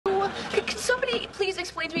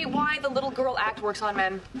little girl act works on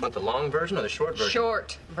men. What, the long version or the short version?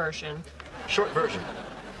 Short version. Short version.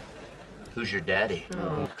 Who's your daddy?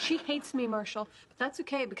 Oh. She hates me, Marshall, but that's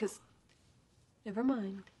okay because... Never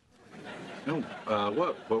mind. No,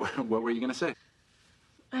 what were you gonna say?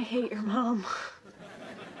 I hate your mom.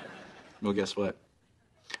 Well, guess what?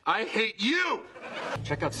 I hate you!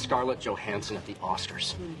 Check out Scarlett Johansson at the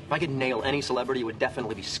Oscars. If I could nail any celebrity, it would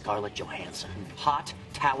definitely be Scarlett Johansson. Hot,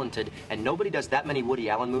 talented, and nobody does that many Woody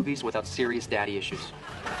Allen movies without serious daddy issues.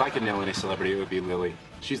 If I could nail any celebrity, it would be Lily.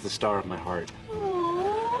 She's the star of my heart.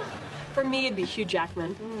 Aww. For me, it'd be Hugh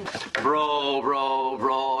Jackman.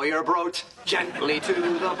 Bro, you're broached gently to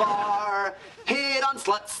the bar. Hit on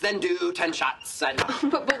sluts, then do 10 shots. And...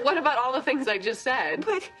 But what about all the things I just said?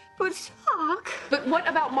 But Sock. But what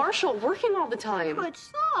about Marshall working all the time? But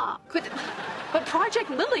Sock. But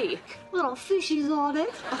Project Lily. Little fishies on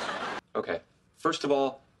it. Okay, first of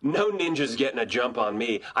all, no ninja's getting a jump on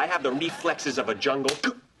me. I have the reflexes of a jungle.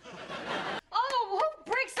 Oh,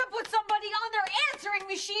 who breaks up with somebody on their answering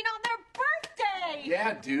machine on their birthday?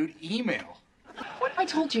 Yeah, dude, email. What if I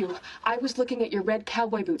told you I was looking at your red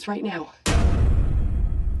cowboy boots right now?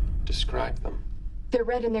 Describe them. They're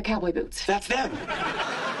red and they're cowboy boots. That's them!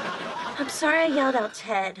 I'm sorry I yelled out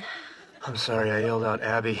Ted. I'm sorry I yelled out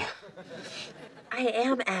Abby. I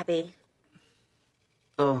am Abby.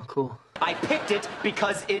 Oh, cool. I picked it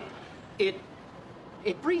because it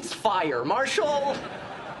breathes fire, Marshall!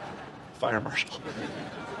 Fire marshal.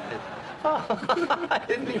 Oh, I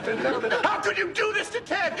didn't even know that. How could you do this to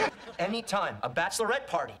Ted? Anytime a bachelorette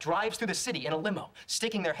party drives through the city in a limo,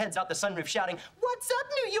 sticking their heads out the sunroof shouting, "What's up,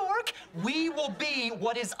 New York?" we will be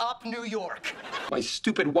what is up, New York. My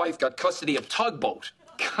stupid wife got custody of Tugboat.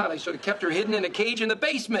 God, I should have kept her hidden in a cage in the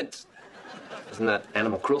basement. Isn't that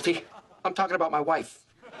animal cruelty? I'm talking about my wife.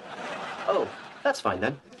 Oh, that's fine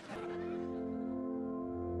then.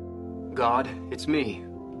 God, it's me,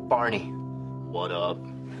 Barney. What up?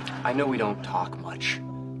 I know we don't talk much,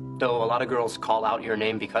 though a lot of girls call out your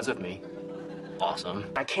name because of me. Awesome.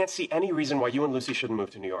 I can't see any reason why you and Lucy shouldn't move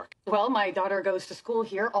to New York. Well, my daughter goes to school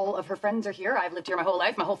here. All of her friends are here. I've lived here my whole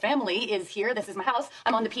life. My whole family is here. This is my house.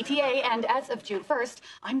 I'm on the PTA, and as of June 1st,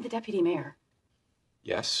 I'm the deputy mayor.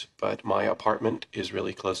 Yes, but my apartment is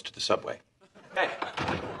really close to the subway. Hey.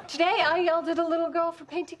 Today, I yelled at a little girl for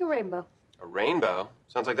painting a rainbow. A rainbow?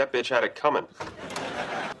 Sounds like that bitch had it coming.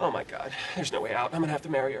 Oh my God, there's no way out. I'm gonna have to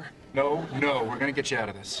marry her. No, we're gonna get you out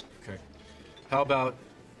of this. Okay. How about,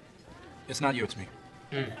 it's not you, it's me.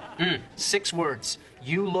 6 words.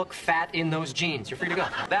 You look fat in those jeans. You're free to go.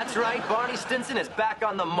 That's right, Barney Stinson is back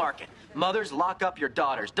on the market. Mothers, lock up your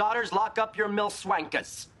daughters. Daughters, lock up your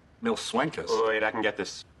milswankas. Milswankas? Oh, wait, I can get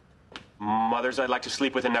this. Mothers I'd like to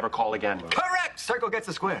sleep with and never call again. Correct! Circle gets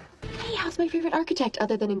the square. Hey, how's my favorite architect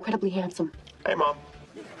other than incredibly handsome? Hey, Mom.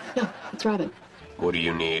 No, it's Robin. What do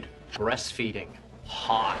you need? Breastfeeding.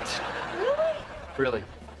 Hot. Really? Really.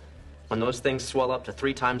 When those things swell up to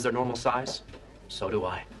 3 times their normal size, so do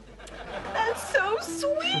I. That's so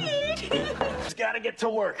sweet! Just gotta get to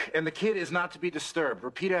work. And the kid is not to be disturbed.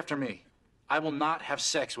 Repeat after me. I will not have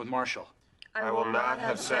sex with Marshall. I will not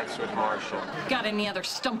have sex with Marshall. Got any other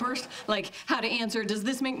stumpers? Like how to answer, does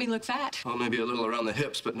this make me look fat? Well, maybe a little around the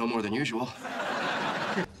hips, but no more than usual.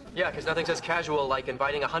 Yeah, because nothing says casual like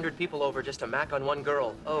inviting 100 people over just to mac on one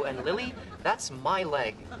girl. Oh, and Lily, that's my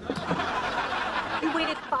leg. You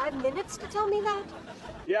waited 5 minutes to tell me that?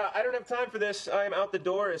 Yeah, I don't have time for this. I'm out the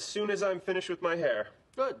door as soon as I'm finished with my hair.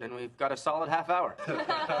 Good, then we've got a solid half hour.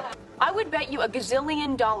 I would bet you $1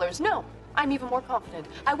 gazillion. No, I'm even more confident.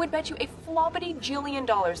 I would bet you a flobbity jillion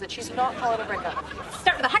dollars that she's not calling a breakup.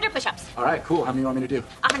 Start with 100 push-ups. All right, cool. How many do you want me to do?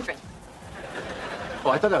 100. Oh,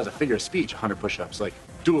 I thought that was a figure of speech, 100 push-ups. Like,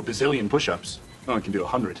 do a bazillion push-ups. No one can do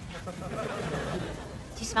 100. Do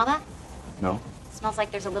you smell that? No? It smells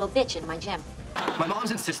like there's a little bitch in my gym. My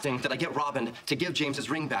mom's insisting that I get Robin to give James his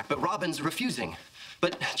ring back, but Robin's refusing.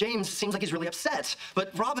 But James seems like he's really upset.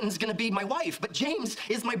 But Robin's gonna be my wife. But James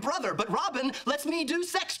is my brother. But Robin lets me do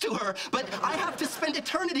sex to her. But I have to spend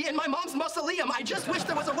eternity in my mom's mausoleum. I just wish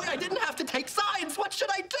there was a way I didn't have to take sides. What should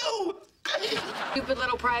I do? Stupid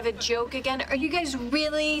little private joke again. Are you guys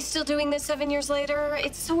really still doing this 7 years later?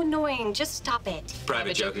 It's so annoying. Just stop it.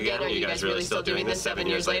 Private joke again. Are you guys really still doing this 7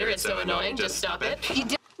 years later? It's so annoying. Just stop it. You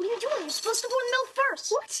do What are you doing? You're supposed to boil milk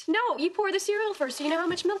first. What? No, you pour the cereal first so you know how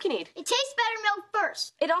much milk you need. It tastes better milk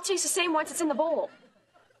first. It all tastes the same once it's in the bowl.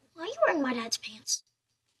 Why are you wearing my dad's pants?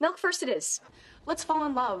 Milk first it is. Let's fall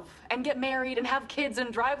in love and get married and have kids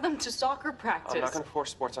and drive them to soccer practice. I'm not gonna force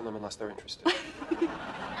sports on them unless they're interested.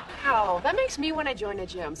 How? That makes me want to join a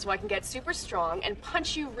gym so I can get super strong and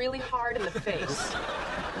punch you really hard in the face.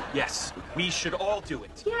 Yes, we should all do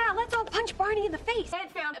it. Yeah, let's all punch Barney in the face.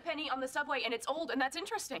 Ted found a penny on the subway and it's old, and that's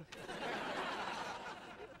interesting.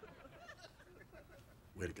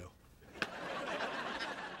 Way to go.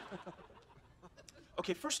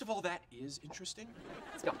 Okay, first of all, that is interesting.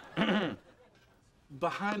 Let's go.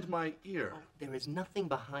 Behind my ear. There is nothing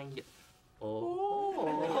behind you.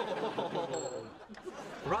 Oh.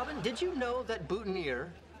 Robin, did you know that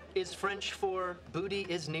boutonniere is French for booty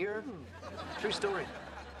is near? True story.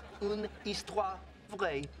 Une histoire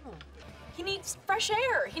vraie. He needs fresh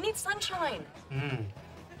air. He needs sunshine.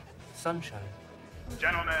 Sunshine.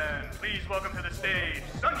 Gentlemen, please welcome to the stage,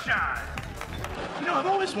 Sunshine. You know, I've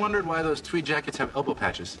always wondered why those tweed jackets have elbow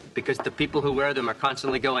patches. Because the people who wear them are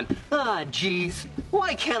constantly going, ah, geez,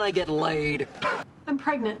 why can't I get laid? I'm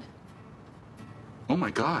pregnant. Oh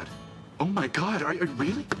my God. Oh my God. Are you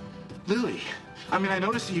really? Lily, I mean, I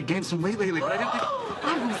noticed that you gained some weight lately, but I didn't think...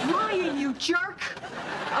 I was lying, you jerk.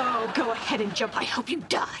 Oh, go ahead and jump. I hope you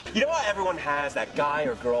die. You know how everyone has that guy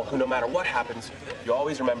or girl who, no matter what happens, you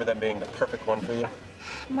always remember them being the perfect one for you?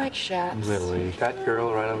 Mike Schaps. Lily, that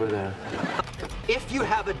girl right over there. If you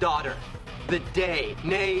have a daughter, the day,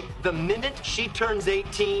 nay, the minute she turns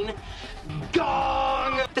 18,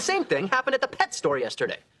 gong! The same thing happened at the pet store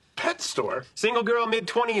yesterday. Pet store? Single girl,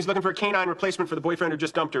 mid-20s, looking for a canine replacement for the boyfriend who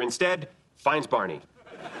just dumped her. Instead, finds Barney.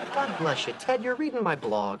 God bless you, Ted, you're reading my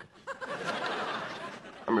blog.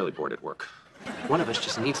 I'm really bored at work. One of us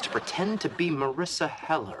just needs to pretend to be Marissa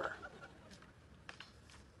Heller.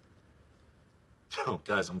 Oh,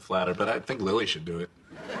 guys, I'm flattered, but I think Lily should do it.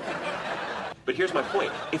 But here's my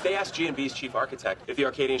point. If they ask G&B's chief architect if the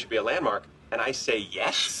Arcadian should be a landmark, and I say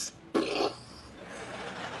yes...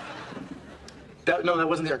 No, that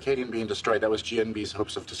wasn't the Arcadian being destroyed. That was GNB's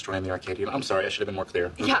hopes of destroying the Arcadian. I'm sorry, I should have been more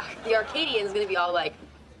clear. Yeah, the Arcadian's gonna be all like,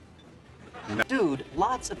 Dude,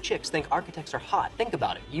 lots of chicks think architects are hot. Think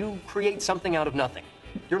about it. You create something out of nothing.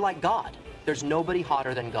 You're like God. There's nobody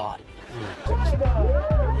hotter than God.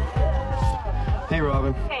 Hey,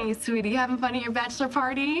 Robin. Hey, sweetie, having fun at your bachelor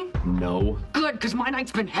party? No. Good, because my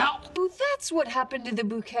night's been hell. Oh, that's what happened to the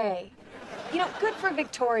bouquet. You know, good for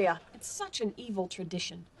Victoria. It's such an evil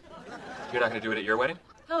tradition. You're not going to do it at your wedding?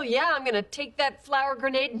 Oh, yeah, I'm gonna take that flower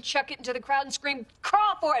grenade and chuck it into the crowd and scream,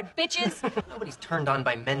 crawl for it, bitches! Nobody's turned on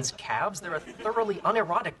by men's calves. They're a thoroughly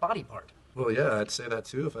unerotic body part. Well, yeah, I'd say that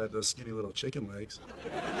too if I had those skinny little chicken legs.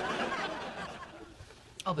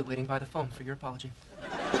 I'll be waiting by the phone for your apology.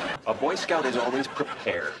 A Boy Scout is always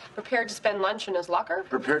prepared. prepared to spend lunch in his locker?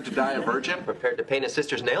 Prepared to die a virgin? Prepared to paint his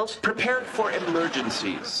sister's nails? Prepared for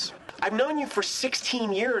emergencies. I've known you for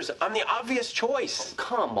 16 years. I'm the obvious choice.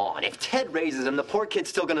 Come on, if Ted raises him, the poor kid's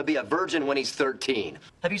still gonna be a virgin when he's 13.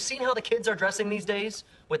 Have you seen how the kids are dressing these days?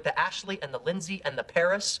 With the Ashley and the Lindsay and the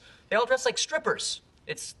Paris? They all dress like strippers.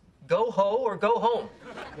 It's go ho or go home.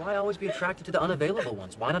 Why always be attracted to the unavailable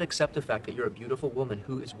ones? Why not accept the fact that you're a beautiful woman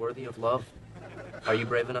who is worthy of love? Are you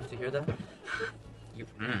brave enough to hear that? You,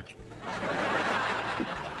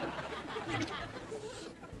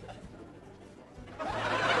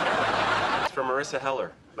 From Marissa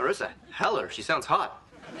Heller. Marissa Heller, she sounds hot.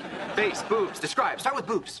 Face, boobs, describe. Start with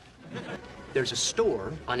boobs. There's a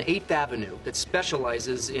store on 8th Avenue that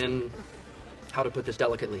specializes in, how to put this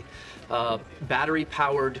delicately,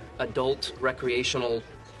 battery-powered adult recreational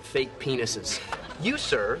fake penises. You,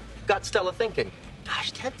 sir, got Stella thinking,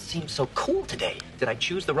 gosh, Ted seems so cool today. Did I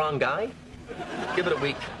choose the wrong guy? Give it a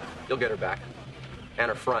week. You'll get her back. And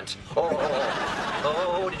her front.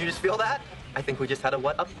 Oh, did you just feel that? I think we just had a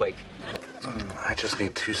what upquake. I just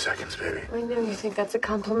need 2 seconds, baby. I know you think that's a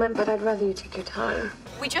compliment, but I'd rather you take your time.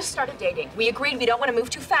 We just started dating. We agreed we don't want to move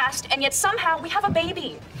too fast, and yet somehow we have a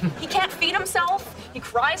baby. He can't feed himself. He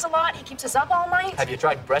cries a lot. He keeps us up all night. Have you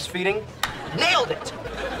tried breastfeeding? Nailed it!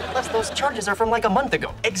 Plus, those charges are from like a month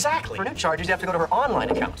ago. Exactly. For new charges, you have to go to her online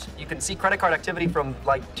account. You can see credit card activity from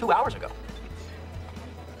like 2 hours ago.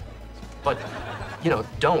 But, you know,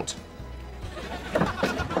 don't.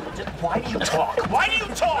 Why do you talk? Why do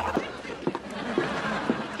you talk?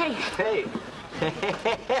 Hey. Hey.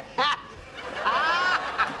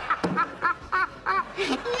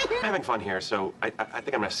 I'm having fun here, so I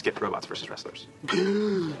think I'm gonna skip robots versus wrestlers.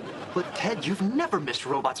 But Ted, you've never missed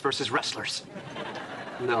robots versus wrestlers.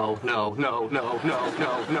 No,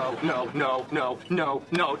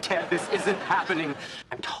 Ted, this isn't happening.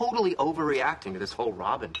 I'm totally overreacting to this whole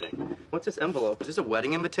Robin thing. What's this envelope? Is this a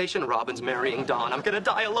wedding invitation? Robin's marrying Dawn. I'm gonna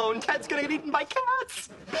die alone. Ted's gonna get eaten by cats.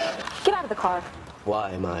 Get out of the car.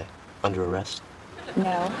 Why am I under arrest?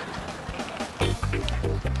 No.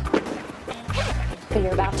 But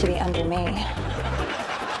you're about to be under me.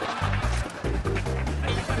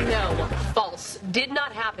 No, false. Did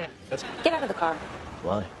not happen. Get out of the car.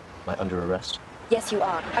 Why? Am I under arrest? Yes, you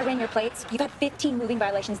are. I ran your plates. You've had 15 moving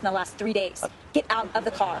violations in the last 3 days. Get out of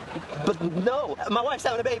the car. But no, my wife's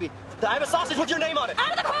having a baby. I have a sausage with your name on it.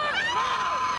 Out of the car!